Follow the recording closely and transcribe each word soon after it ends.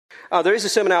There is a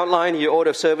sermon outline in your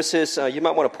order of services. You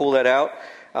might want to pull that out.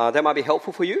 That might be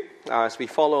helpful for you as we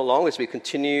follow along, as we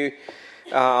continue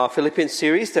our Philippians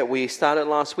series that we started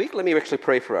last week. Let me actually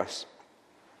pray for us.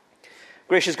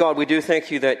 Gracious God, we do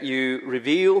thank you that you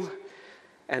reveal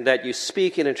and that you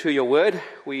speak in and through your word.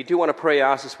 We do want to pray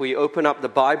as we open up the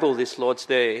Bible this Lord's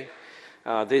Day,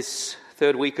 this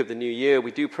third week of the new year.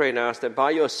 We do pray and ask that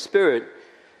by your Spirit,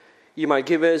 you might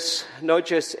give us not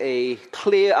just a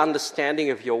clear understanding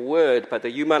of your word, but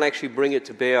that you might actually bring it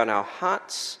to bear on our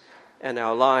hearts and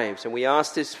our lives. And we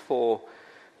ask this for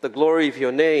the glory of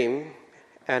your name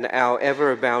and our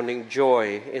ever-abounding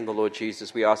joy in the Lord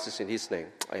Jesus. We ask this in his name.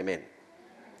 Amen.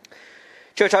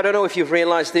 Church, I don't know if you've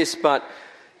realized this, but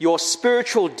your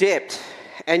spiritual depth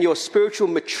and your spiritual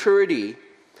maturity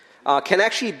can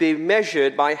actually be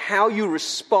measured by how you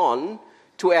respond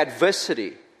to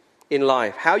adversity in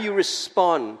life, how you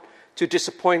respond to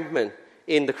disappointment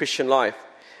in the Christian life,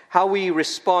 how we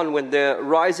respond when the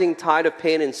rising tide of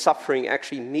pain and suffering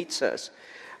actually meets us,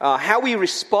 how we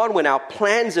respond when our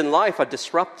plans in life are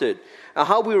disrupted,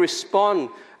 how we respond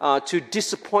to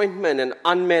disappointment and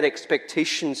unmet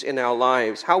expectations in our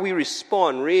lives, how we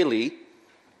respond really,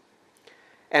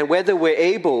 and whether we're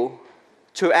able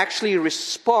to actually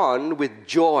respond with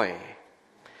joy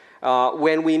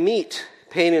when we meet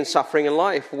pain and suffering in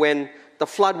life, when the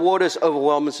flood waters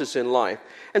overwhelm us in life.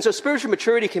 And so spiritual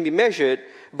maturity can be measured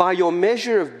by your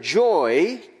measure of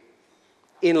joy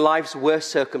in life's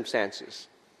worst circumstances.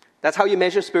 That's how you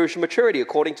measure spiritual maturity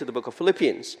according to the book of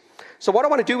Philippians. So what I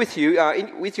want to do with you,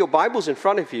 with your Bibles in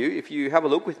front of you, if you have a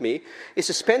look with me, is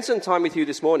to spend some time with you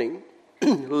this morning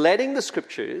letting the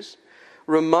Scriptures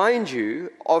remind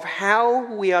you of how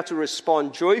we are to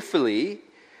respond joyfully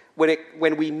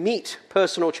when we meet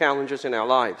personal challenges in our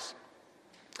lives.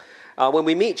 When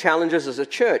we meet challenges as a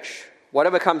church,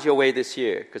 whatever comes your way this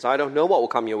year, because I don't know what will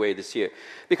come your way this year.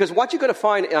 Because what you're going to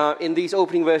find in these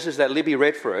opening verses that Libby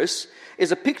read for us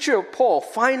is a picture of Paul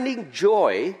finding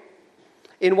joy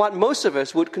in what most of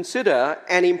us would consider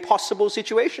an impossible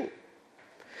situation.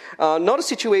 Not a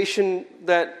situation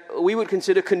that we would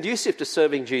consider conducive to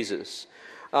serving Jesus.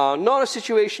 Not a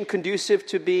situation conducive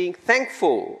to being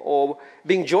thankful or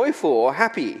being joyful or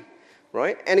happy,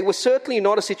 right? And it was certainly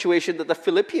not a situation that the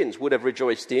Philippians would have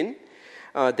rejoiced in.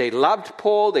 They loved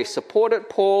Paul, they supported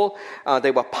Paul,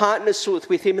 they were partners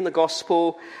with him in the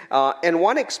gospel, and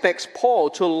one expects Paul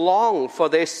to long for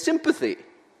their sympathy,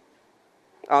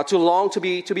 to long to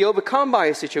be overcome by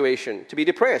a situation, to be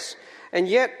depressed. And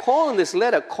yet Paul in this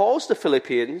letter calls the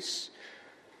Philippians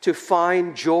to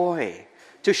find joy,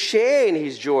 to share in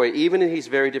his joy, even in his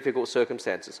very difficult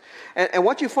circumstances. And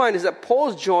what you find is that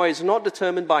Paul's joy is not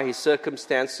determined by his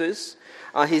circumstances.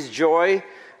 His joy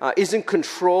isn't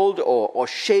controlled or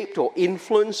shaped or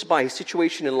influenced by his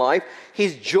situation in life.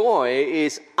 His joy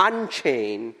is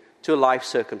unchained to life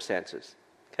circumstances.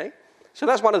 Okay? So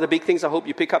that's one of the big things I hope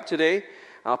you pick up today.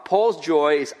 Paul's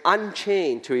joy is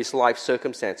unchained to his life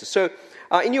circumstances. So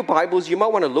in your Bibles, you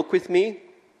might want to look with me.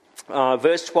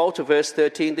 Verse 12 to verse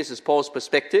 13, this is Paul's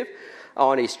perspective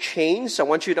on his chains. I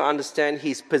want you to understand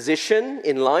his position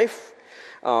in life.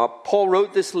 Paul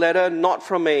wrote this letter not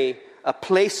from a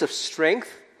place of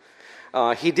strength.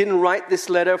 He didn't write this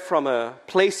letter from a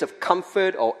place of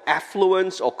comfort or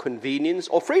affluence or convenience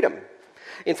or freedom.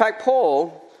 In fact,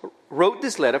 Paul wrote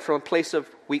this letter from a place of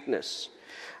weakness,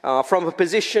 from a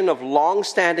position of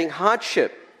long-standing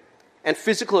hardship and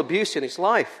physical abuse in his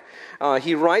life.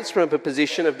 He writes from a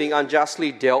position of being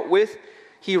unjustly dealt with.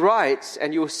 He writes,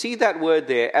 and you'll see that word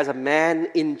there, as a man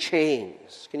in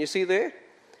chains. Can you see there?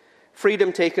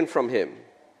 Freedom taken from him.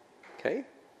 Okay?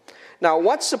 Now,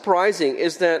 what's surprising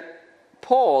is that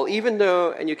Paul, even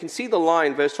though, and you can see the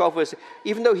line, verse 12,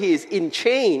 even though he is in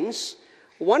chains,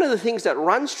 one of the things that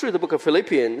runs through the book of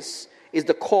Philippians is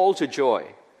the call to joy.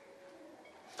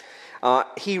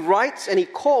 He writes and he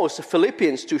calls the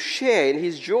Philippians to share in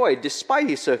his joy despite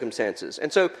his circumstances.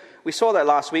 And so we saw that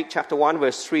last week, chapter 1,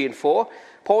 verse 3 and 4.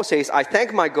 Paul says, I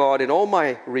thank my God in all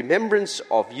my remembrance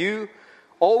of you,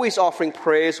 always offering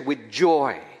prayers with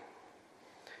joy.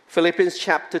 Philippians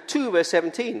chapter 2, verse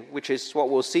 17, which is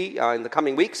what we'll see in the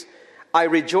coming weeks. I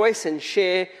rejoice and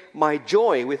share my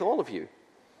joy with all of you.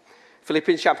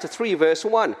 Philippians chapter 3, verse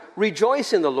 1.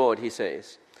 Rejoice in the Lord, he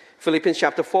says. Philippians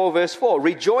chapter 4, verse 4,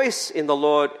 rejoice in the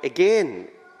Lord again.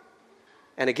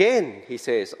 And again, he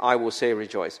says, I will say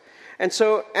rejoice. And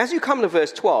so, as you come to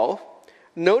verse 12,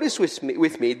 notice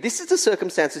with me, this is the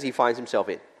circumstances he finds himself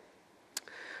in.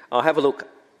 Have a look.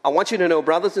 I want you to know,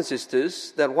 brothers and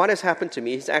sisters, that what has happened to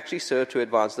me has actually served to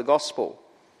advance the gospel.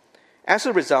 As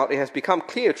a result, it has become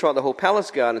clear throughout the whole palace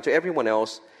garden to everyone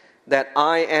else that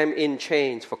I am in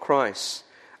chains for Christ.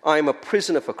 I am a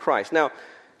prisoner for Christ. Now,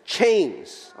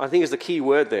 chains, I think is the key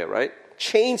word there, right?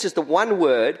 Chains is the one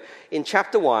word in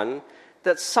chapter 1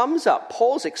 that sums up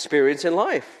Paul's experience in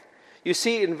life. You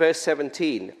see in verse 7,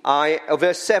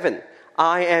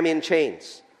 I am in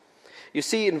chains. You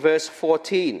see in verse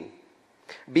 14,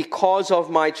 because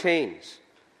of my chains.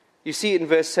 You see in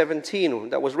verse 17,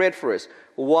 that was read for us,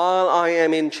 while I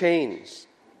am in chains.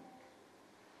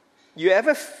 You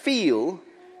ever feel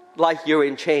like you're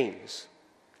in chains?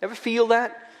 Ever feel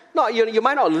that? No, you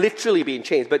might not literally be in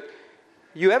chains, but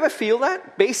you ever feel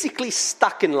that? Basically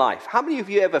stuck in life. How many of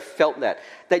you ever felt that?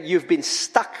 That you've been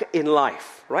stuck in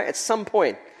life, right? At some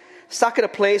point. Stuck in a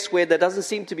place where there doesn't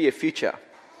seem to be a future.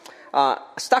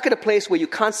 Stuck in a place where you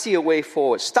can't see a way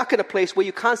forward. Stuck in a place where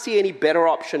you can't see any better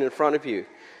option in front of you.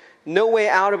 No way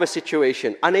out of a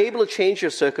situation. Unable to change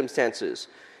your circumstances.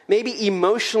 Maybe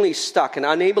emotionally stuck and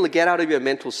unable to get out of your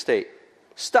mental state.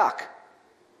 Stuck.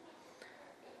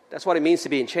 That's what it means to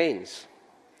be in chains.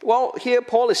 Well, here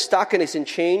Paul is stuck and he's in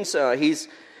chains. He's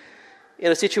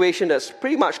in a situation that's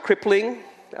pretty much crippling,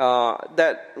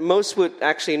 that most would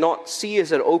actually not see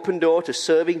as an open door to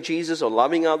serving Jesus or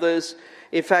loving others.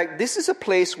 In fact, this is a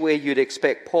place where you'd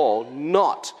expect Paul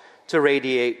not to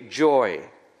radiate joy.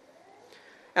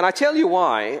 And I tell you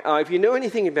why. If you know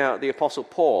anything about the Apostle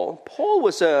Paul, Paul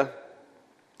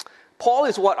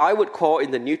is what I would call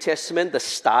in the New Testament the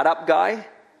startup guy.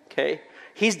 Okay,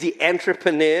 he's the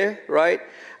entrepreneur, right?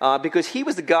 Because he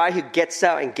was the guy who gets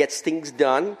out and gets things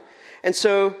done. And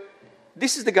so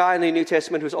this is the guy in the New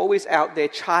Testament who's always out there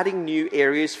charting new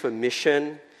areas for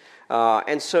mission.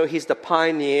 And so he's the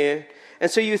pioneer. And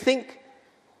so you think,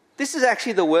 this is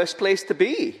actually the worst place to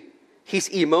be. He's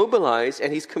immobilized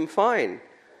and he's confined.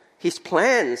 His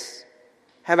plans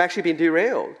have actually been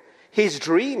derailed. His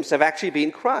dreams have actually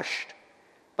been crushed.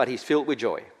 But he's filled with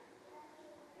joy.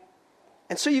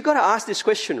 And so you've got to ask this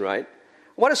question, right?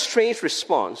 What a strange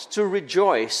response to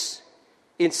rejoice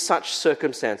in such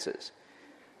circumstances.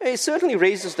 It certainly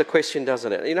raises the question,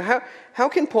 doesn't it? How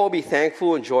can Paul be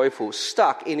thankful and joyful,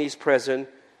 stuck in his present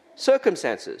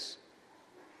circumstances?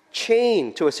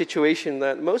 Chained to a situation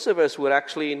that most of us would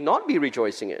actually not be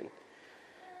rejoicing in.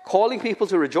 Calling people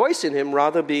to rejoice in him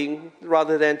rather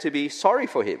than to be sorry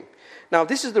for him. Now,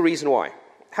 this is the reason why.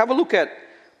 Have a look at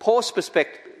Paul's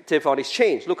perspective on his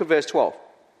change. Look at verse 12.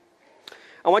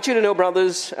 I want you to know,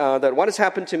 brothers, that what has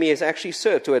happened to me has actually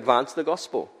served to advance the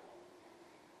gospel.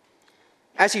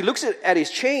 As he looks at his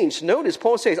change, notice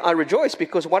Paul says, I rejoice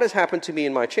because what has happened to me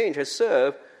in my change has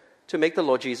served to make the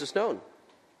Lord Jesus known.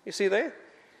 You see there?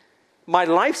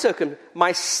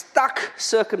 My stuck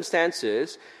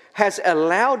circumstances has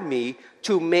allowed me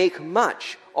to make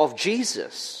much of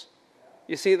Jesus.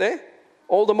 You see there?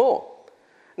 All the more.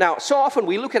 Now, so often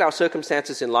we look at our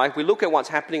circumstances in life, we look at what's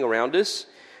happening around us,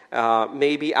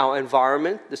 maybe our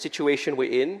environment, the situation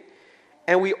we're in,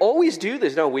 and we always do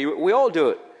this. No, we all do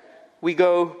it. We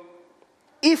go,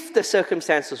 if the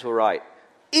circumstances were right,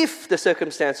 if the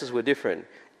circumstances were different,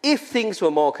 if things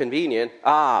were more convenient,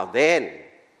 then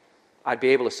I'd be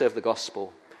able to serve the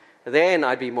gospel. Then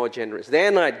I'd be more generous.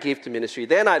 Then I'd give to ministry.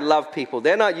 Then I'd love people.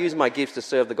 Then I'd use my gifts to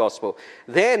serve the gospel.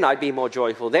 Then I'd be more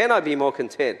joyful. Then I'd be more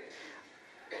content.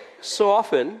 So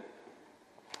often,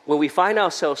 when we find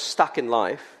ourselves stuck in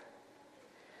life,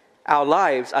 our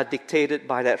lives are dictated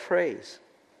by that phrase.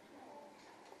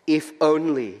 If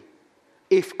only.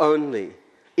 If only.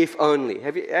 If only.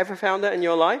 Have you ever found that in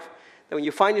your life? That when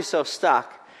you find yourself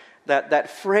stuck, that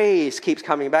phrase keeps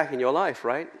coming back in your life,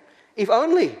 right? If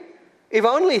only. If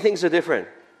only things are different.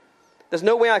 There's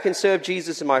no way I can serve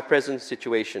Jesus in my present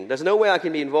situation. There's no way I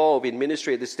can be involved in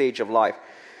ministry at this stage of life.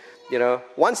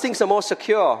 Once things are more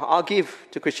secure, I'll give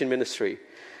to Christian ministry.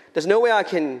 There's no way I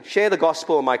can share the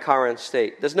gospel in my current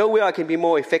state. There's no way I can be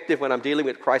more effective when I'm dealing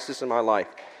with crisis in my life.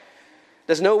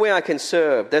 There's no way I can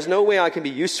serve. There's no way I can be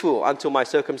useful until my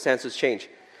circumstances change.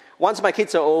 Once my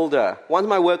kids are older, once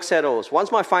my work settles,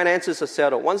 once my finances are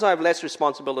settled, once I have less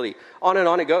responsibility, on and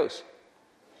on it goes.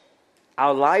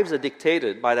 Our lives are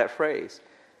dictated by that phrase,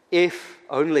 if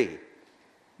only,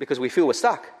 because we feel we're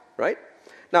stuck, right?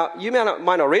 Now, you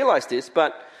might not realize this,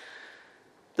 but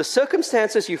the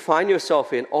circumstances you find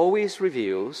yourself in always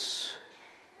reveals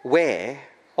where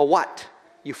or what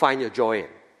you find your joy in.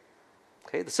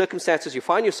 Okay? The circumstances you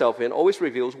find yourself in always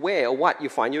reveals where or what you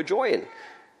find your joy in.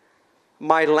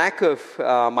 My lack of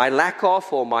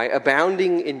or my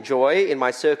abounding in joy in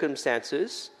my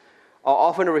circumstances are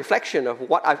often a reflection of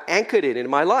what I've anchored in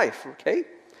my life, okay?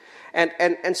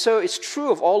 And so it's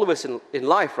true of all of us in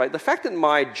life, right? The fact that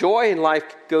my joy in life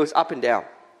goes up and down,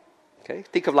 okay?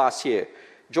 Think of last year.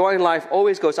 Joy in life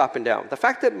always goes up and down. The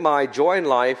fact that my joy in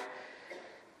life,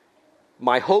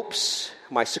 my hopes,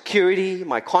 my security,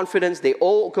 my confidence, they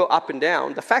all go up and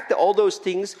down. The fact that all those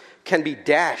things can be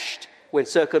dashed when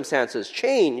circumstances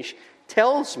change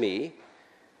tells me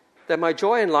that my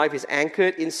joy in life is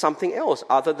anchored in something else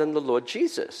other than the Lord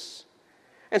Jesus.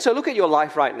 And so look at your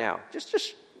life right now.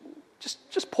 Just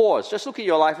pause. Just look at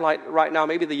your life right now,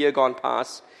 maybe the year gone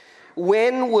past.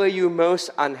 When were you most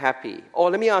unhappy?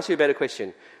 Or let me ask you a better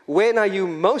question. When are you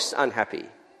most unhappy?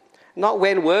 Not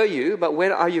when were you, but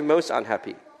when are you most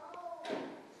unhappy?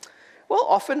 Well,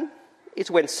 often it's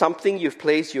when something you've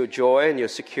placed your joy and your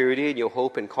security and your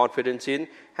hope and confidence in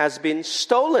has been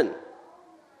stolen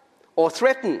or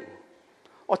threatened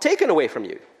or taken away from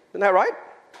you. Isn't that right?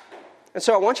 And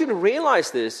so I want you to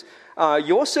realize this.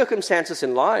 Your circumstances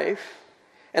in life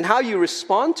and how you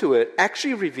respond to it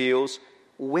actually reveals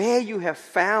where you have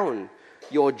found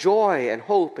your joy and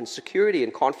hope and security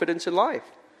and confidence in life.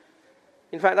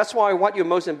 In fact, that's why what you're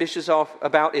most ambitious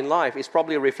about in life is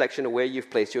probably a reflection of where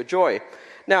you've placed your joy.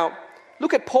 Now,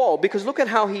 look at Paul, because look at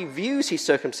how he views his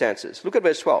circumstances. Look at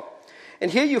verse 12.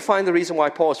 And here you find the reason why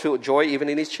Paul is filled with joy even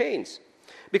in his chains.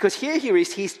 Because here he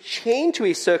is, he's chained to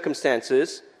his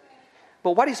circumstances,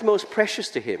 but what is most precious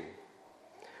to him,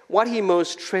 what he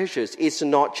most treasures is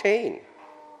not chained.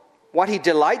 What he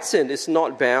delights in is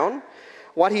not bound.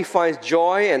 What he finds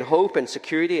joy and hope and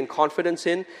security and confidence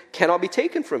in cannot be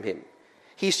taken from him.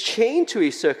 He's chained to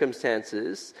his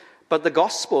circumstances, but the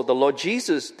gospel, the Lord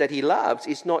Jesus that he loves,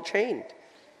 is not chained.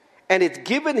 And it's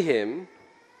given him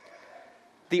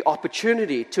the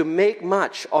opportunity to make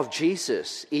much of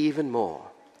Jesus even more.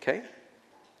 Okay?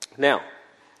 Now,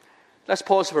 let's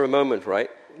pause for a moment, right?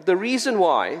 The reason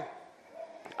why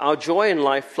our joy in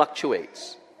life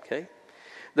fluctuates, okay?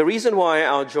 The reason why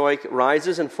our joy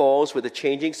rises and falls with the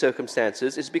changing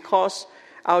circumstances is because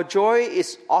our joy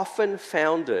is often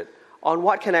founded on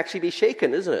what can actually be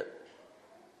shaken, isn't it?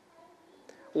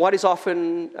 What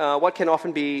can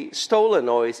often be stolen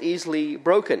or is easily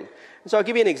broken. And so I'll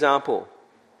give you an example.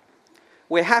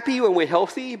 We're happy when we're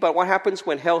healthy, but what happens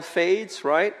when health fades,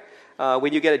 right?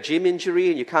 When you get a gym injury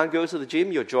and you can't go to the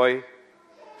gym, your joy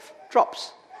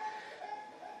drops.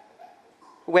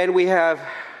 When we have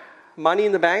money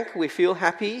in the bank, we feel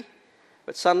happy,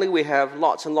 but suddenly we have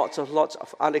lots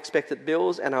of unexpected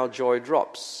bills and our joy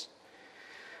drops.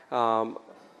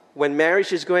 When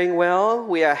marriage is going well,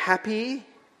 we are happy,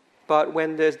 but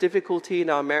when there's difficulty in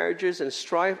our marriages and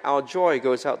strife, our joy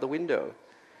goes out the window.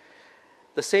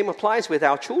 The same applies with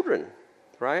our children,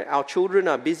 right? Our children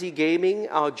are busy gaming,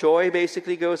 our joy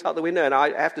basically goes out the window. And I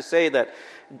have to say that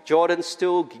Jordan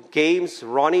still games,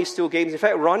 Ronnie still games. In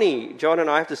fact, Jordan,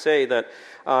 I have to say that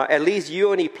at least you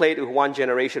only played with one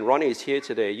generation. Ronnie is here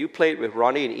today. You played with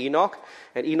Ronnie and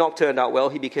Enoch turned out well.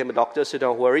 He became a doctor, so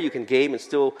don't worry. You can game and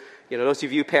still, those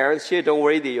of you parents here, don't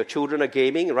worry that your children are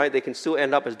gaming, right? They can still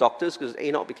end up as doctors because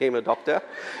Enoch became a doctor.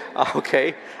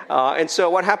 Okay. And so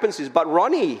what happens is, but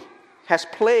Ronnie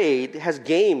has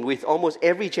gamed with almost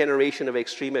every generation of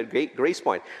Extreme at Grace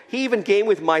Point. He even gamed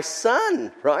with my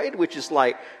son, right? Which is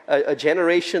like a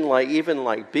generation,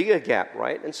 bigger gap,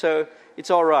 right? And so it's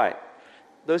all right.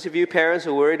 Those of you parents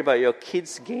who are worried about your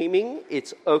kids gaming,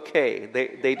 it's okay.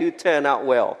 They do turn out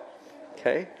well,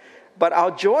 okay? But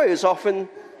our joy is often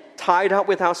tied up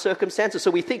with our circumstances.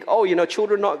 So we think,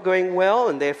 children not going well,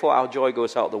 and therefore our joy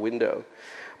goes out the window.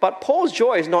 But Paul's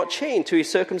joy is not chained to his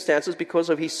circumstances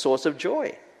because of his source of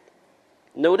joy.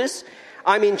 Notice,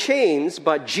 I'm in chains,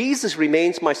 but Jesus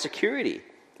remains my security,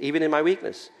 even in my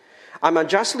weakness. I'm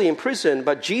unjustly imprisoned,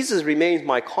 but Jesus remains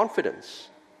my confidence.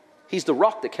 He's the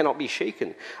rock that cannot be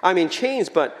shaken. I'm in chains,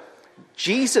 but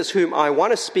Jesus, whom I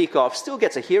want to speak of, still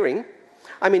gets a hearing.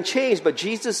 I'm in chains, but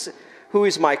Jesus, who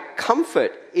is my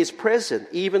comfort, is present,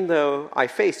 even though I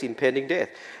face impending death.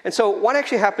 And so what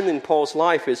actually happened in Paul's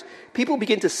life is people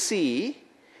begin to see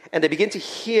and they begin to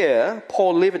hear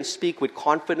Paul live and speak with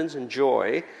confidence and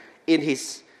joy in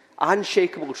his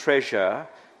unshakable treasure,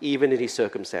 even in his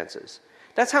circumstances.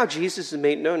 That's how Jesus is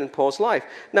made known in Paul's life.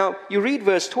 Now, you read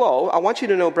verse 12. I want you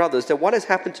to know, brothers, that what has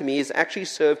happened to me is actually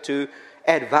served to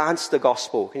advance the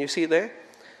gospel. Can you see it there?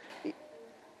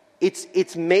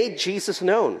 It's made Jesus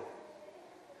known.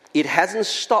 It hasn't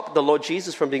stopped the Lord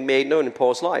Jesus from being made known in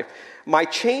Paul's life. My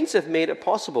chains have made it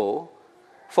possible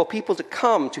for people to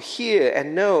come to hear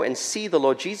and know and see the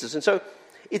Lord Jesus. And so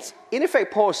it's, in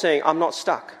effect, Paul is saying, I'm not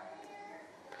stuck.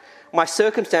 My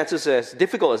circumstances, as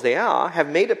difficult as they are, have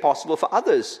made it possible for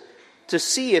others to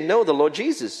see and know the Lord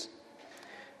Jesus.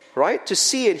 Right? To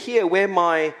see and hear where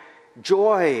my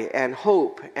joy and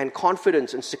hope and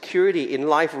confidence and security in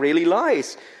life really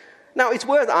lies. Now, it's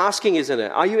worth asking, isn't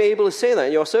it? Are you able to say that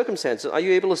in your circumstances? Are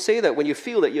you able to say that when you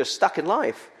feel that you're stuck in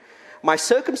life? My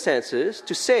circumstances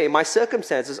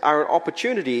are an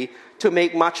opportunity to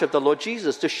make much of the Lord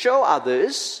Jesus, to show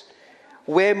others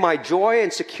where my joy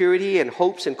and security and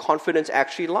hopes and confidence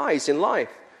actually lies in life.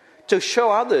 To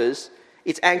show others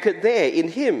it's anchored there in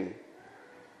Him,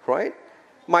 right?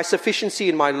 My sufficiency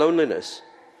in my loneliness.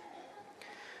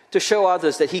 To show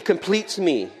others that He completes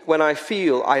me when I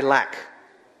feel I lack.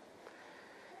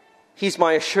 He's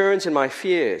my assurance in my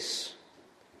fears.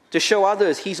 To show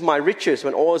others He's my riches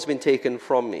when all has been taken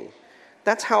from me.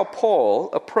 That's how Paul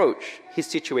approached his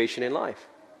situation in life.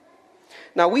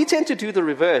 Now, we tend to do the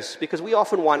reverse because we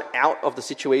often want out of the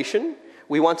situation.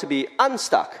 We want to be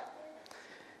unstuck.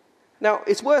 Now,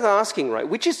 it's worth asking, right,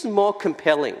 which is more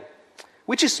compelling?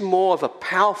 Which is more of a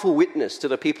powerful witness to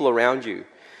the people around you?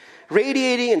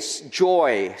 Radiating in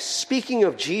joy, speaking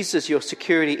of Jesus, your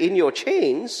security in your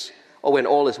chains, or when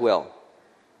all is well?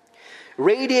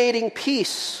 Radiating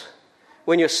peace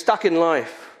when you're stuck in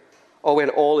life, or when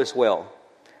all is well?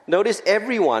 Notice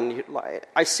everyone,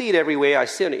 I see it everywhere. I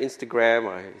see it on Instagram,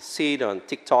 I see it on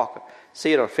TikTok, I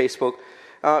see it on Facebook.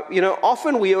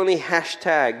 Often we only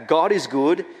hashtag God is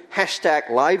good, hashtag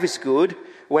life is good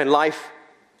when life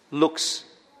looks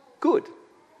good.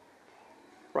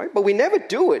 Right? But we never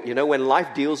do it, when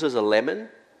life deals us a lemon.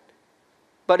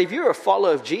 But if you're a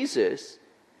follower of Jesus,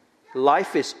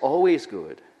 life is always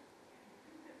good.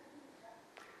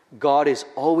 God is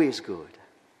always good.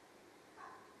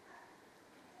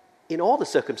 In all the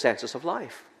circumstances of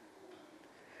life.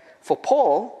 For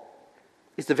Paul,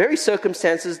 it's the very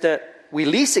circumstances that we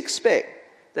least expect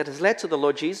that has led to the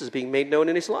Lord Jesus being made known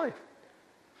in his life.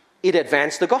 It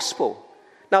advanced the gospel.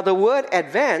 Now, the word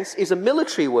advance is a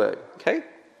military word, okay?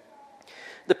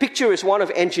 The picture is one of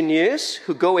engineers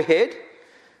who go ahead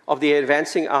of the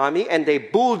advancing army and they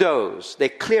bulldoze, they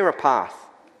clear a path.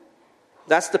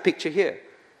 That's the picture here.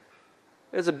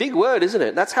 It's a big word, isn't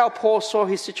it? That's how Paul saw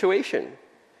his situation.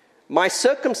 My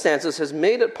circumstances has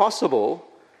made it possible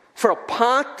for a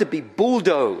path to be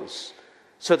bulldozed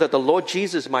so that the Lord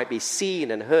Jesus might be seen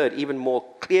and heard even more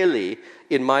clearly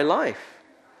in my life.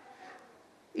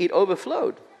 It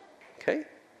overflowed, okay?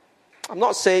 I'm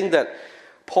not saying that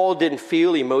Paul didn't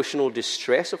feel emotional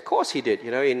distress. Of course he did.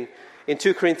 In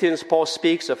 2 Corinthians, Paul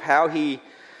speaks of how he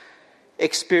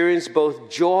experienced both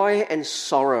joy and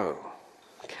sorrow,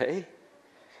 okay?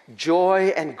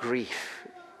 Joy and grief.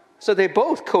 So they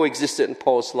both coexisted in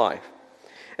Paul's life.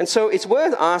 And so it's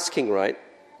worth asking, right?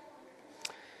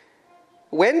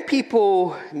 When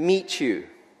people meet you,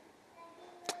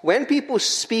 when people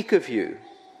speak of you,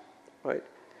 right?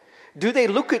 Do they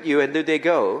look at you and do they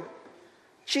go,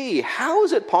 gee, how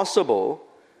is it possible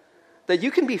that you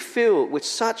can be filled with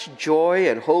such joy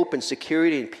and hope and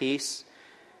security and peace?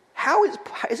 How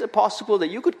is it possible that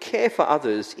you could care for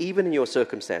others even in your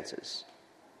circumstances?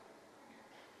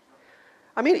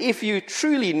 I mean, if you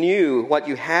truly knew what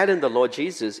you had in the Lord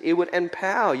Jesus, it would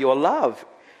empower your love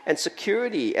and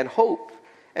security and hope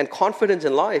and confidence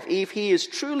in life. If He is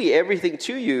truly everything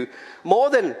to you, more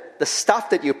than the stuff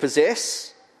that you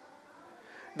possess,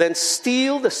 then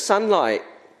steal the sunlight,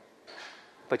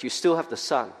 but you still have the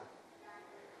sun.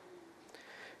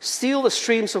 Steal the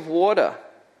streams of water,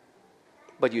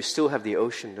 but you still have the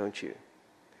ocean, don't you?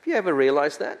 Have you ever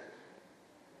realized that?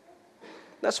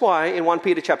 That's why in 1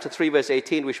 Peter chapter 3, verse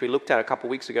 18, which we looked at a couple of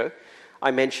weeks ago,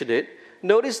 I mentioned it.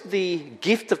 Notice the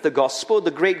gift of the gospel, the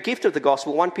great gift of the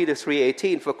gospel, 1 Peter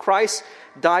 3:18. For Christ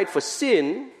died for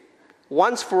sin,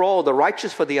 once for all, the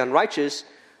righteous for the unrighteous,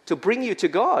 to bring you to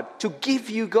God, to give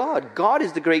you God. God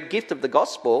is the great gift of the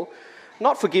gospel,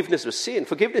 not forgiveness of sin.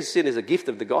 Forgiveness of sin is a gift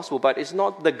of the gospel, but it's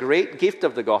not the great gift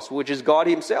of the gospel, which is God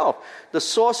Himself, the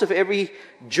source of every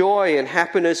joy and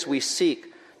happiness we seek.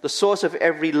 The source of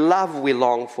every love we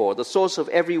long for, the source of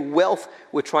every wealth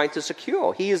we're trying to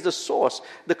secure. He is the source,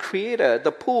 the creator,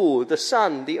 the pool, the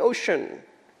sun, the ocean.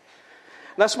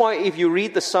 That's why if you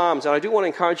read the Psalms, and I do want to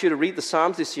encourage you to read the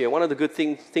Psalms this year, one of the good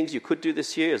things you could do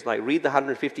this year is like read the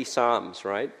 150 Psalms,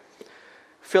 right?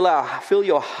 Fill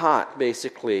your heart,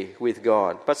 basically, with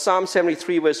God. But Psalm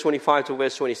 73, verse 25 to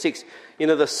verse 26,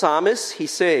 the psalmist, he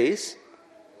says,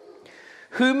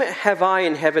 "Whom have I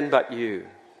in heaven but you?"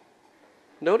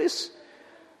 Notice,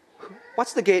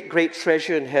 what's the great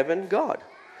treasure in heaven? God.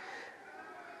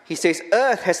 He says,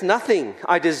 "Earth has nothing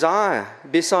I desire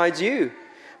besides you.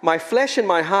 My flesh and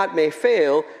my heart may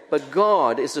fail, but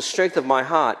God is the strength of my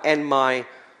heart and my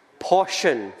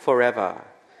portion forever."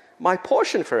 My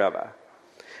portion forever.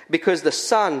 Because the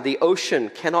sun, the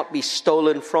ocean, cannot be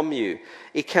stolen from you.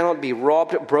 It cannot be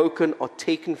robbed, broken, or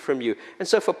taken from you. And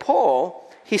so for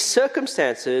Paul, his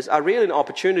circumstances are really an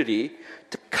opportunity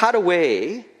to cut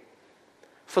away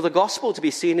for the gospel to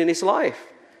be seen in his life.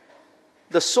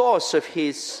 The source of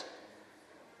his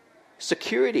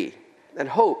security and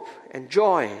hope and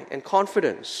joy and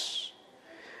confidence.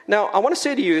 Now, I want to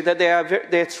say to you that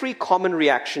there are three common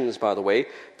reactions, by the way,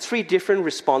 three different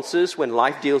responses when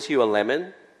life deals you a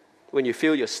lemon, when you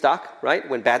feel you're stuck, right?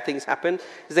 When bad things happen.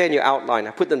 It's there in your outline.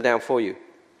 I put them down for you.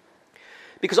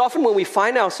 Because often when we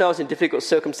find ourselves in difficult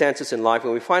circumstances in life,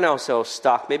 when we find ourselves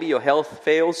stuck, maybe your health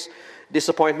fails,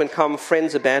 disappointment comes,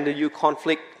 friends abandon you,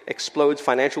 conflict explodes,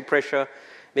 financial pressure,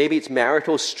 maybe it's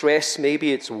marital stress,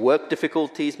 maybe it's work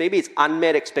difficulties, maybe it's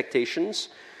unmet expectations.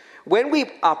 When we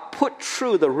are put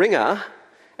through the ringer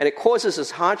and it causes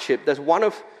us hardship, there's one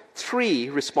of three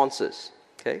responses.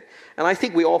 Okay? And I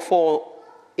think we all fall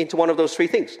into one of those three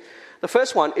things. The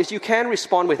first one is you can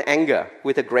respond with anger,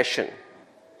 with aggression.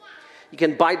 You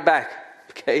can bite back,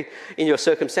 okay, in your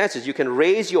circumstances. You can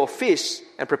raise your fists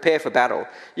and prepare for battle.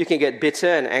 You can get bitter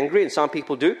and angry, and some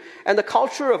people do. And the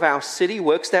culture of our city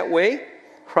works that way,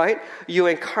 right? You're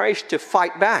encouraged to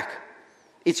fight back.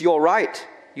 It's your right.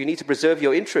 You need to preserve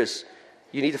your interests.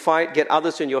 You need to fight, get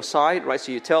others on your side, right?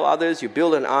 So you tell others, you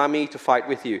build an army to fight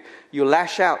with you. You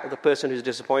lash out at the person who's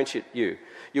disappointed you.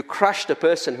 You crush the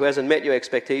person who hasn't met your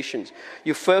expectations.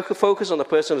 You focus on the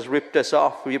person who's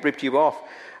ripped you off.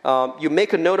 You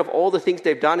make a note of all the things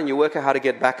they've done and you work out how to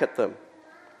get back at them.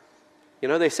 You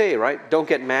know, they say, right? Don't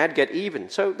get mad, get even.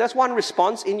 So that's one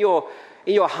response. In your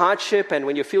hardship and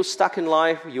when you feel stuck in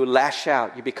life, you lash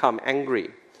out, you become angry.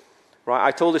 Right?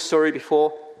 I told this story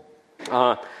before.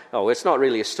 It's not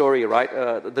really a story, right?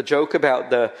 The joke about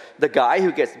the guy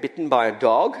who gets bitten by a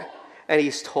dog and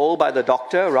he's told by the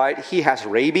doctor, right, he has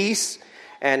rabies,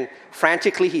 and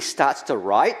frantically he starts to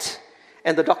write,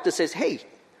 and the doctor says, hey,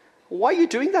 why are you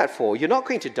doing that for? You're not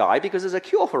going to die because there's a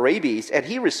cure for rabies. And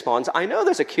he responds, I know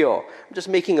there's a cure. I'm just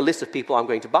making a list of people I'm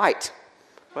going to bite.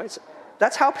 Right? So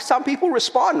that's how some people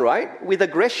respond, right? With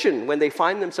aggression when they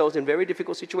find themselves in very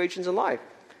difficult situations in life.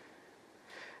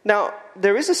 Now,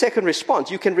 there is a second response.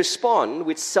 You can respond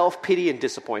with self-pity and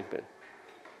disappointment.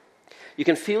 You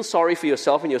can feel sorry for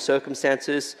yourself and your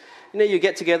circumstances. You know, you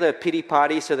get together a pity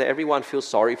party so that everyone feels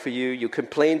sorry for you. You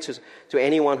complain to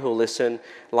anyone who'll listen.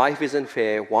 Life isn't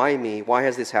fair. Why me? Why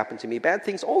has this happened to me? Bad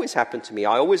things always happen to me.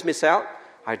 I always miss out.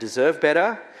 I deserve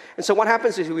better. And so what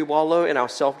happens is we wallow in our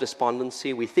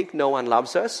self-despondency. We think no one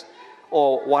loves us.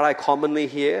 Or what I commonly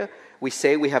hear, we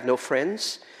say we have no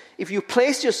friends. If you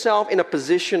place yourself in a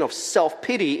position of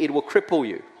self-pity, it will cripple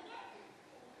you.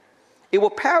 It will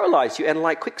paralyze you, and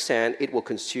like quicksand, it will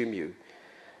consume you.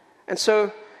 And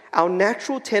so our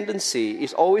natural tendency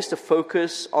is always to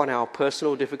focus on our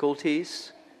personal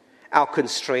difficulties, our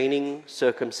constraining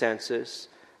circumstances,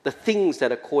 the things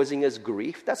that are causing us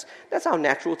grief. That's our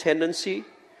natural tendency.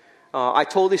 I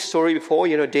told this story before.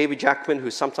 You know, David Jackman,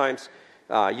 who sometimes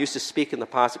used to speak in the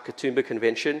past at Katoomba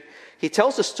Convention, he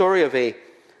tells the story of a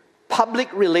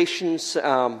public relations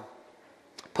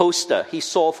poster he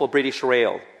saw for British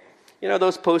Rail. You know,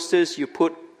 those posters you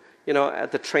put, you know,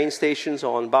 at the train stations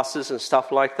or on buses and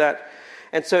stuff like that.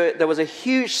 And so there was a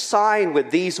huge sign with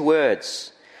these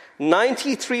words: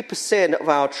 93% of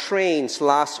our trains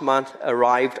last month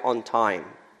arrived on time.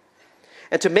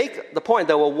 And to make the point,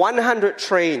 there were 100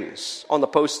 trains on the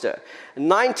poster,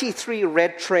 93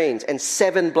 red trains and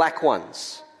 7 black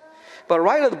ones. But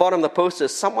right at the bottom of the poster,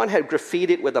 someone had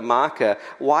graffitied with a marker,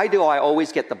 "Why do I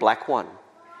always get the black one?"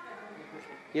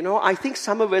 You know, I think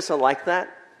some of us are like that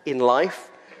in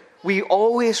life. We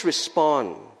always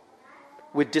respond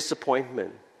with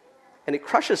disappointment, and it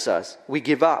crushes us. We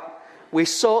give up. We're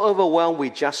so overwhelmed, we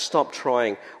just stop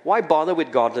trying. Why bother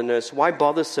with godliness? Why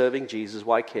bother serving Jesus?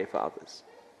 Why care for others?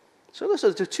 So those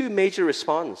are the two major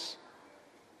responses.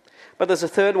 But there's a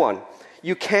third one.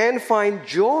 You can find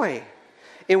joy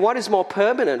in what is more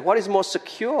permanent, what is more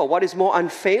secure, what is more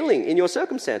unfailing in your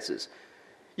circumstances.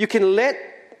 You can let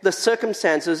the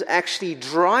circumstances actually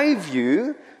drive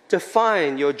you to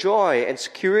find your joy and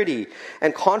security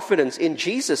and confidence in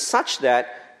Jesus such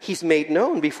that He's made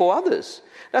known before others.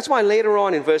 That's why later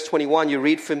on in verse 21 you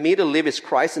read, "For me to live is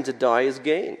Christ and to die is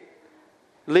gain."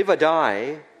 Live or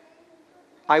die,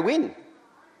 I win.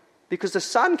 Because the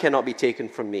sun cannot be taken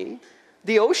from me.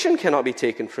 The ocean cannot be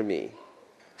taken from me.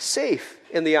 Safe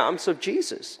in the arms of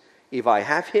Jesus. If I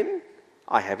have Him,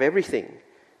 I have everything,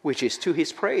 which is to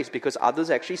His praise, because others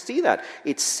actually see that.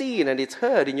 It's seen and it's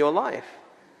heard in your life.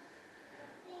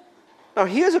 Now,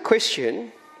 here's a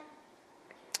question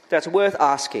that's worth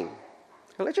asking.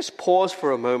 Now, let's just pause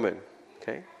for a moment,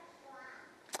 okay?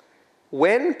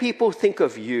 When people think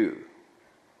of you,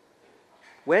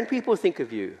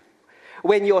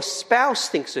 When your spouse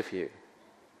thinks of you,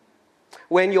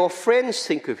 when your friends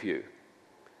think of you,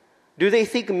 do they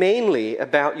think mainly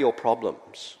about your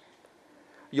problems,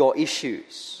 your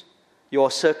issues, your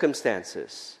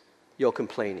circumstances, your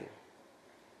complaining?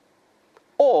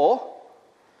 Or,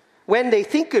 when they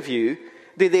think of you,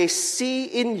 do they see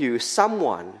in you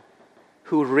someone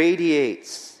who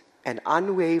radiates an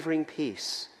unwavering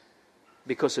peace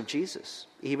because of Jesus,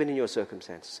 even in your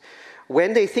circumstances?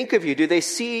 When they think of you, do they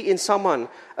see in someone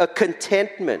a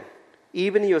contentment,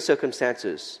 even in your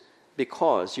circumstances,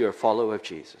 because you're a follower of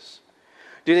Jesus?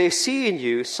 Do they see in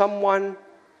you someone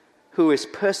who is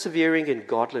persevering in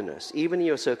godliness, even in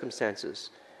your circumstances,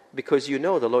 because you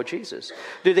know the Lord Jesus?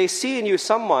 Do they see in you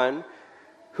someone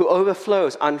who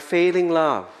overflows unfailing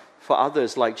love for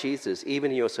others like Jesus,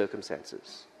 even in your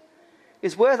circumstances?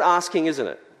 It's worth asking, isn't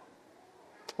it?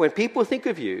 When people think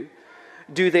of you,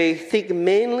 do they think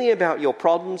mainly about your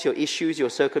problems, your issues, your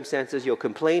circumstances, your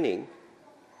complaining?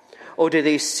 Or do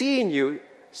they see in you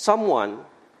someone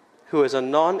who is a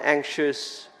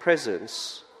non-anxious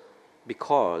presence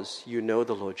because you know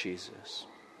the Lord Jesus?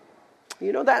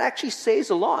 You know, that actually says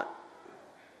a lot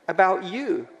about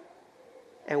you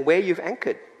and where you've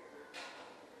anchored.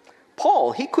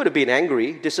 Paul, he could have been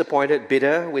angry, disappointed,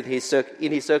 bitter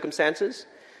in his circumstances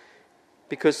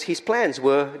because his plans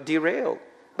were derailed.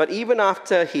 But even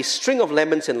after his string of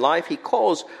lemons in life, he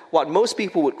calls what most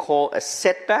people would call a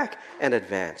setback an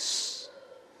advance.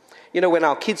 You know, when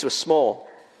our kids were small,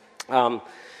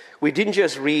 we didn't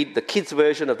just read the kids'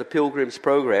 version of the Pilgrim's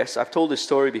Progress. I've told this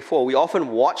story before. We often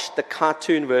watched the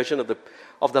cartoon version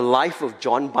of the life of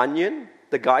John Bunyan,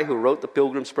 the guy who wrote the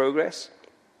Pilgrim's Progress.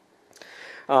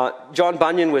 John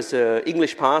Bunyan was an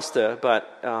English pastor,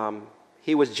 but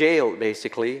he was jailed,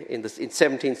 basically, in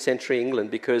 17th century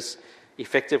England because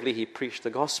effectively he preached the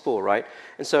gospel, right?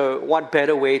 And so what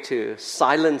better way to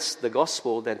silence the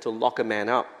gospel than to lock a man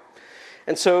up?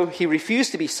 And so he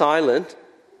refused to be silent.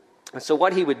 And so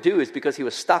what he would do is, because he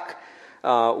was stuck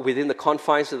within the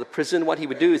confines of the prison, what he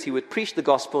would do is he would preach the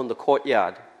gospel in the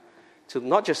courtyard,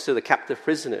 not just to the captive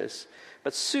prisoners,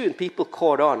 but soon people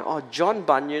caught on, oh, John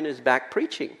Bunyan is back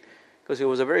preaching, because he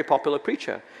was a very popular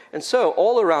preacher. And so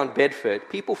all around Bedford,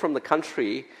 people from the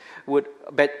countryside,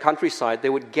 they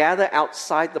would gather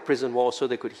outside the prison wall so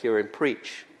they could hear him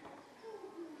preach.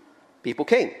 People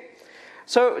came.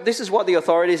 So this is what the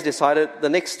authorities decided. The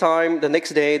next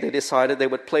day, they decided they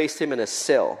would place him in a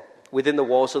cell within the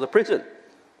walls of the prison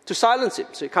to silence him.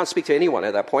 So he can't speak to anyone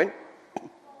at that point.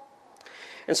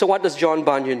 And so what does John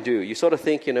Bunyan do? You sort of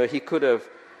think, he could have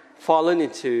fallen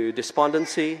into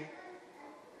despondency.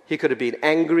 He could have been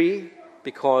angry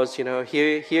because, here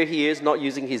he is not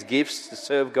using his gifts to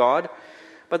serve God.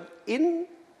 But in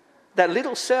that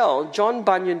little cell, John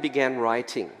Bunyan began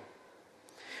writing.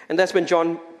 And that's when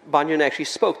John Bunyan actually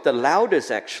spoke the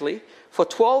loudest, actually. For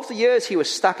 12 years he was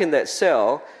stuck in that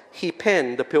cell. He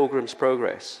penned the Pilgrim's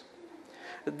Progress.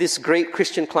 This great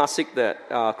Christian classic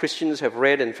that Christians have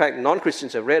read, in fact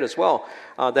non-Christians have read as well,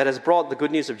 that has brought the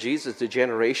good news of Jesus to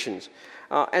generations.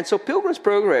 And so Pilgrim's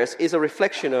Progress is a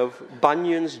reflection of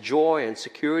Bunyan's joy and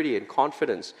security and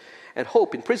confidence and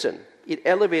hope in prison. It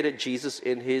elevated Jesus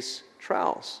in his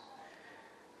trials.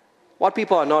 What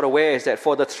people are not aware is that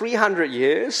for the 300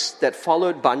 years that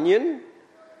followed Bunyan,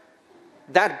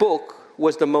 that book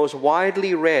was the most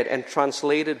widely read and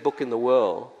translated book in the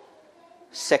world,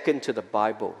 second to the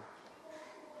Bible.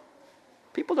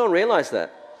 People don't realize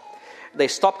that. They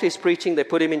stopped his preaching, they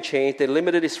put him in chains, they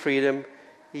limited his freedom,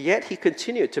 yet he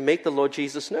continued to make the Lord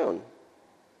Jesus known.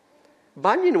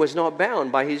 Bunyan was not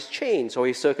bound by his chains or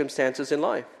his circumstances in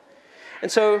life.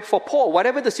 And so for Paul,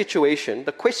 whatever the situation,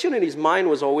 the question in his mind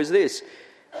was always this: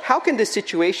 how can this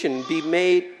situation be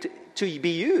made to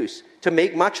be used to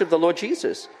make much of the Lord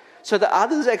Jesus so that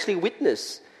others actually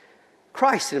witness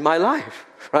Christ in my life,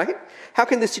 right? How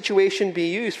can this situation be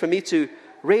used for me to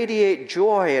radiate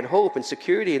joy and hope and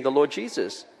security in the Lord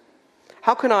Jesus?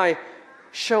 How can I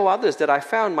show others that I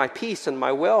found my peace and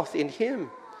my wealth in Him,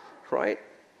 right?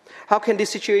 How can this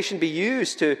situation be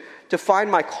used to find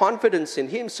my confidence in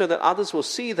Him so that others will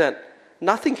see that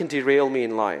nothing can derail me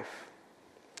in life?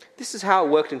 This is how it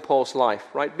worked in Paul's life,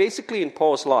 right? Basically in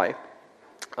Paul's life,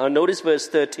 notice verse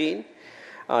 13.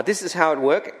 This is how it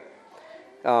worked.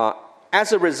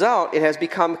 As a result, it has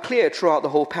become clear throughout the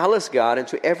whole palace guard and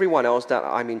to everyone else that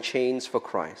I'm in chains for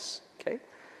Christ. Okay?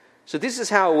 So this is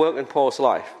how it worked in Paul's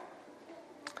life.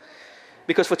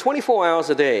 Because for 24 hours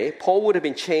a day, Paul would have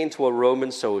been chained to a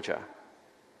Roman soldier.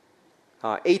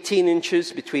 18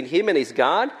 inches between him and his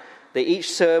guard. They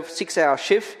each served 6-hour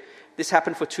shift. This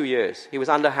happened for 2 years. He was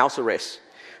under house arrest.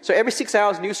 So every 6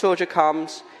 hours, new soldier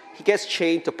comes. he gets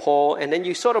chained to Paul, and then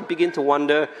you sort of begin to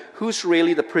wonder who's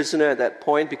really the prisoner at that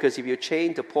point, because if you're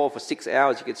chained to Paul for 6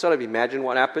 hours, you can sort of imagine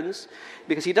what happens.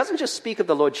 Because he doesn't just speak of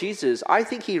the Lord Jesus. I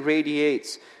think he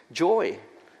radiates joy.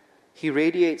 He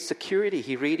radiates security.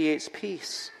 He radiates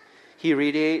peace. He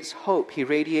radiates hope. He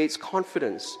radiates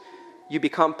confidence. You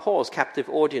become Paul's captive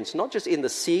audience, not just in the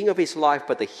seeing of his life,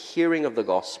 but the hearing of the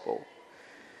gospel.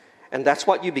 And that's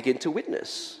what you begin to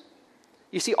witness.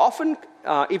 You see, often,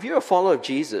 if you're a follower of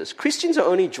Jesus, Christians are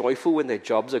only joyful when their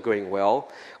jobs are going well,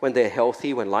 when they're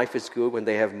healthy, when life is good, when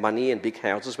they have money and big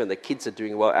houses, when their kids are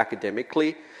doing well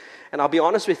academically. And I'll be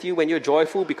honest with you, when you're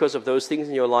joyful because of those things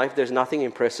in your life, there's nothing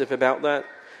impressive about that.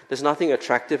 There's nothing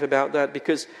attractive about that,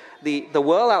 because the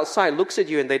world outside looks at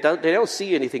you and they don't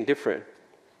see anything different.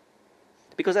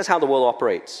 Because that's how the world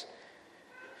operates.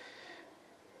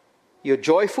 You're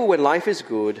joyful when life is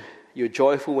good. You're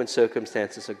joyful when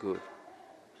circumstances are good.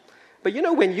 But you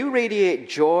know, when you radiate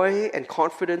joy and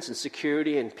confidence and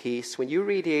security and peace, when you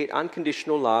radiate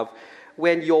unconditional love,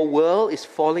 when your world is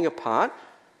falling apart,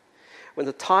 when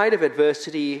the tide of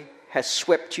adversity has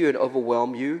swept you and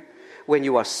overwhelmed you, when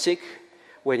you are sick,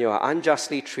 when you are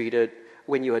unjustly treated,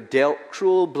 when you are dealt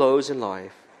cruel blows in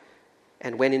life,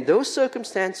 and when in those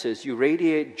circumstances you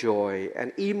radiate joy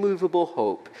and immovable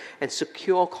hope and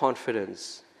secure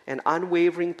confidence and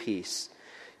unwavering peace,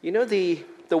 you know, the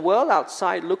world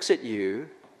outside looks at you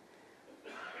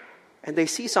and they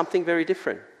see something very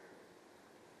different.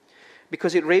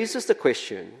 Because it raises the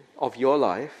question of your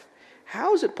life: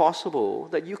 how is it possible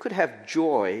that you could have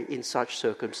joy in such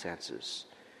circumstances?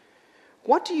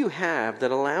 What do you have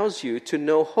that allows you to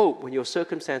know hope when your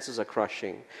circumstances are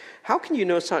crushing? How can you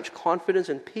know such confidence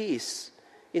and peace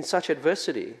in such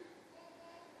adversity?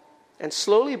 And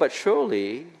slowly but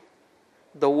surely,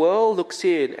 the world looks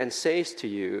in and says to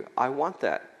you, I want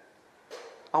that.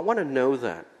 I want to know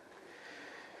that.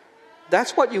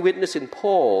 That's what you witness in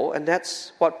Paul, and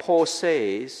that's what Paul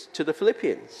says to the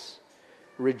Philippians.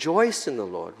 Rejoice in the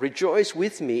Lord. Rejoice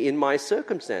with me in my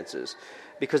circumstances,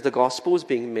 because the gospel is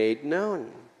being made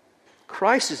known.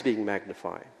 Christ is being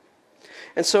magnified.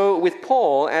 And so with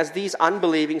Paul, as these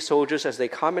unbelieving soldiers, as they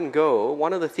come and go,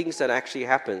 one of the things that actually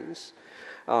happens,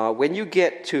 when you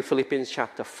get to Philippians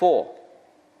chapter 4,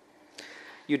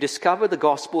 you discover the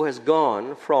gospel has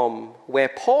gone from where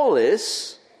Paul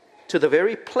is to the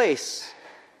very place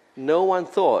no one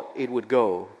thought it would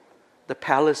go, the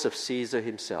palace of Caesar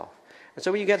himself. And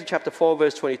so when you get to chapter 4,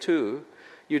 verse 22,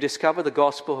 you discover the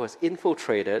gospel has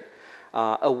infiltrated,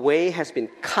 a way has been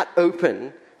cut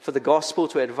open for the gospel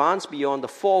to advance beyond the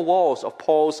four walls of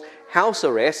Paul's house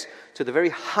arrest to the very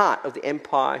heart of the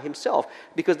empire himself.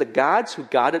 Because the guards who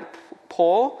guarded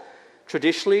Paul,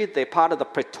 traditionally, they're part of the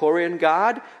Praetorian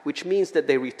Guard, which means that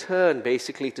they return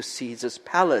basically to Caesar's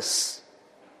palace.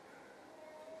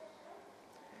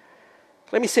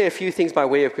 Let me say a few things by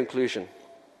way of conclusion.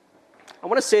 I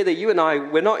want to say that you and I,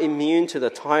 we're not immune to the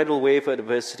tidal wave of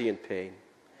adversity and pain,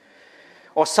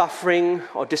 or suffering,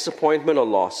 or disappointment, or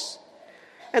loss.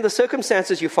 And the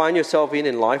circumstances you find yourself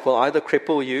in life will either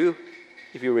cripple you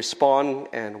if you respond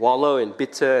and wallow in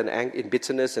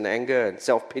bitterness and anger and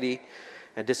self-pity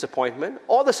and disappointment,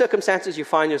 or the circumstances you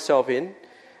find yourself in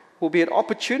will be an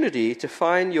opportunity to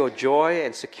find your joy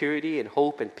and security and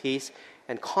hope and peace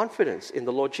and confidence in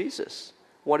the Lord Jesus,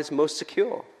 what is most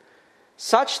secure,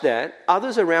 such that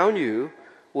others around you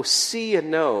will see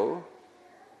and know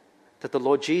that the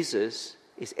Lord Jesus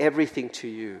is everything to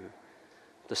you.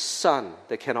 The sun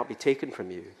that cannot be taken from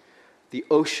you. The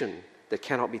ocean that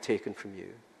cannot be taken from you.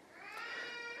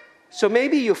 So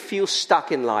maybe you feel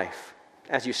stuck in life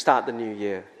as you start the new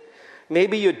year.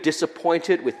 Maybe you're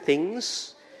disappointed with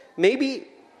things. Maybe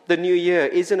the new year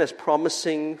isn't as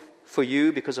promising for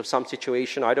you because of some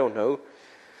situation, I don't know.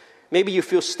 Maybe you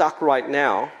feel stuck right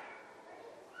now.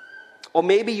 Or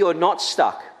maybe you're not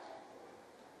stuck.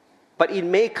 But it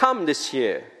may come this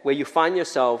year where you find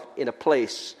yourself in a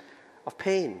place of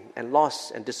pain and loss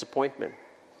and disappointment.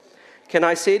 Can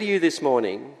I say to you this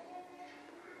morning,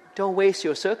 don't waste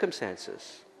your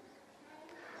circumstances.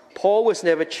 Paul was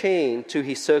never chained to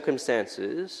his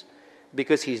circumstances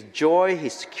because his joy,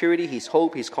 his security, his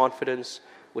hope, his confidence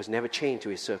was never chained to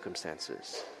his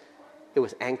circumstances. It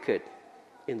was anchored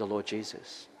in the Lord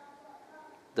Jesus,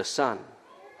 the sun,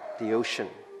 the ocean.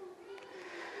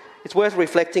 It's worth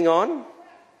reflecting on.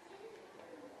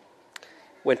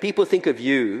 When people think of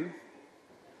you,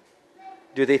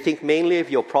 do they think mainly of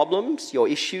your problems, your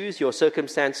issues, your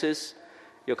circumstances,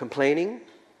 your complaining?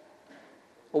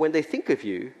 Or when they think of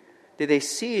you, do they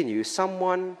see in you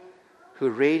someone who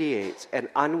radiates an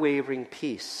unwavering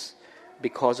peace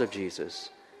because of Jesus?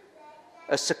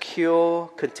 a secure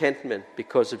contentment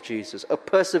because of Jesus, a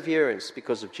perseverance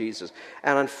because of Jesus,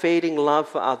 an unfading love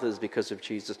for others because of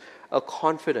Jesus, a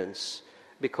confidence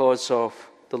because of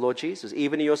the Lord Jesus,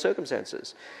 even in your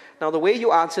circumstances. Now, the way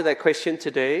you answer that question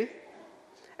today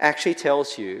actually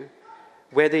tells you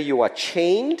whether you are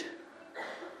chained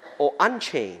or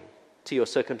unchained to your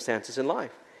circumstances in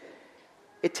life.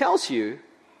 It tells you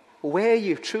where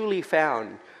you've truly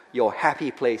found your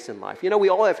happy place in life. You know, we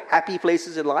all have happy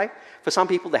places in life. For some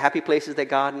people, the happy place is their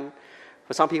garden.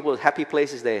 For some people, the happy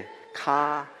place is their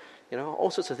car. You know,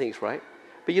 all sorts of things, right?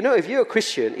 But you know, if you're a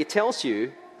Christian, it tells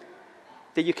you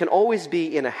that you can always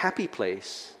be in a happy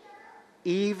place,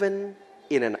 even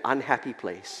in an unhappy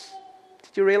place.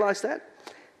 Did you realize that?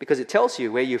 Because it tells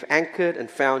you where you've anchored and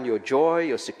found your joy,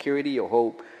 your security, your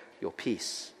hope, your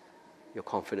peace, your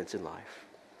confidence in life.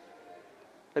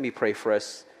 Let me pray for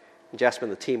us. Jasper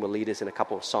and the team will lead us in a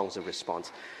couple of songs of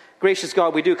response. Gracious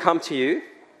God, we do come to you.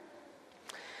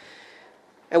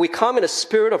 And we come in a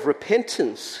spirit of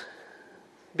repentance.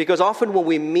 Because often when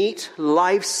we meet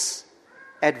life's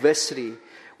adversity,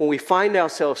 when we find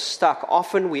ourselves stuck,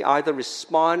 often we either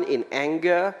respond in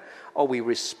anger or we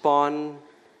respond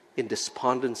in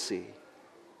despondency.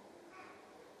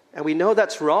 And we know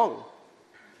that's wrong.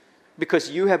 Because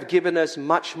you have given us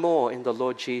much more in the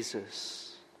Lord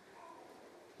Jesus.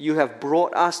 You have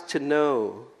brought us to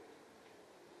know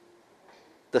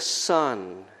the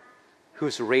Son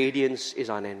whose radiance is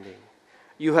unending.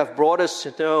 You have brought us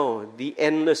to know the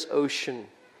endless ocean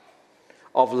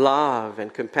of love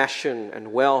and compassion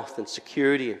and wealth and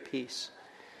security and peace.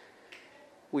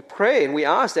 We pray and we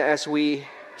ask that as we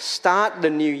start the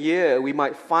new year, we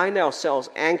might find ourselves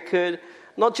anchored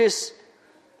not just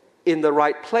in the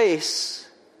right place,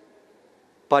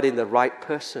 but in the right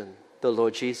person, the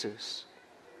Lord Jesus,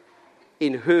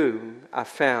 in whom are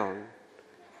found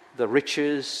the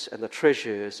riches and the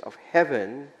treasures of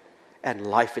heaven and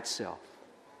life itself.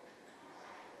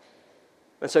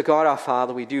 And so, God our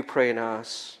Father, we do pray and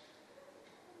ask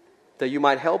that you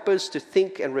might help us to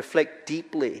think and reflect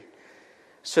deeply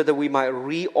so that we might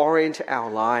reorient our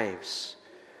lives,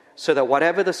 so that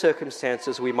whatever the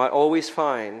circumstances, we might always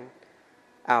find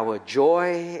our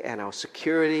joy and our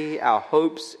security, our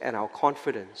hopes and our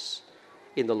confidence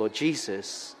in the Lord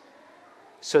Jesus,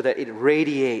 so that it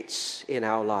radiates in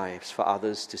our lives for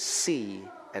others to see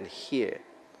and hear.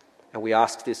 And we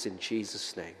ask this in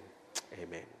Jesus' name.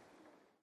 Amen.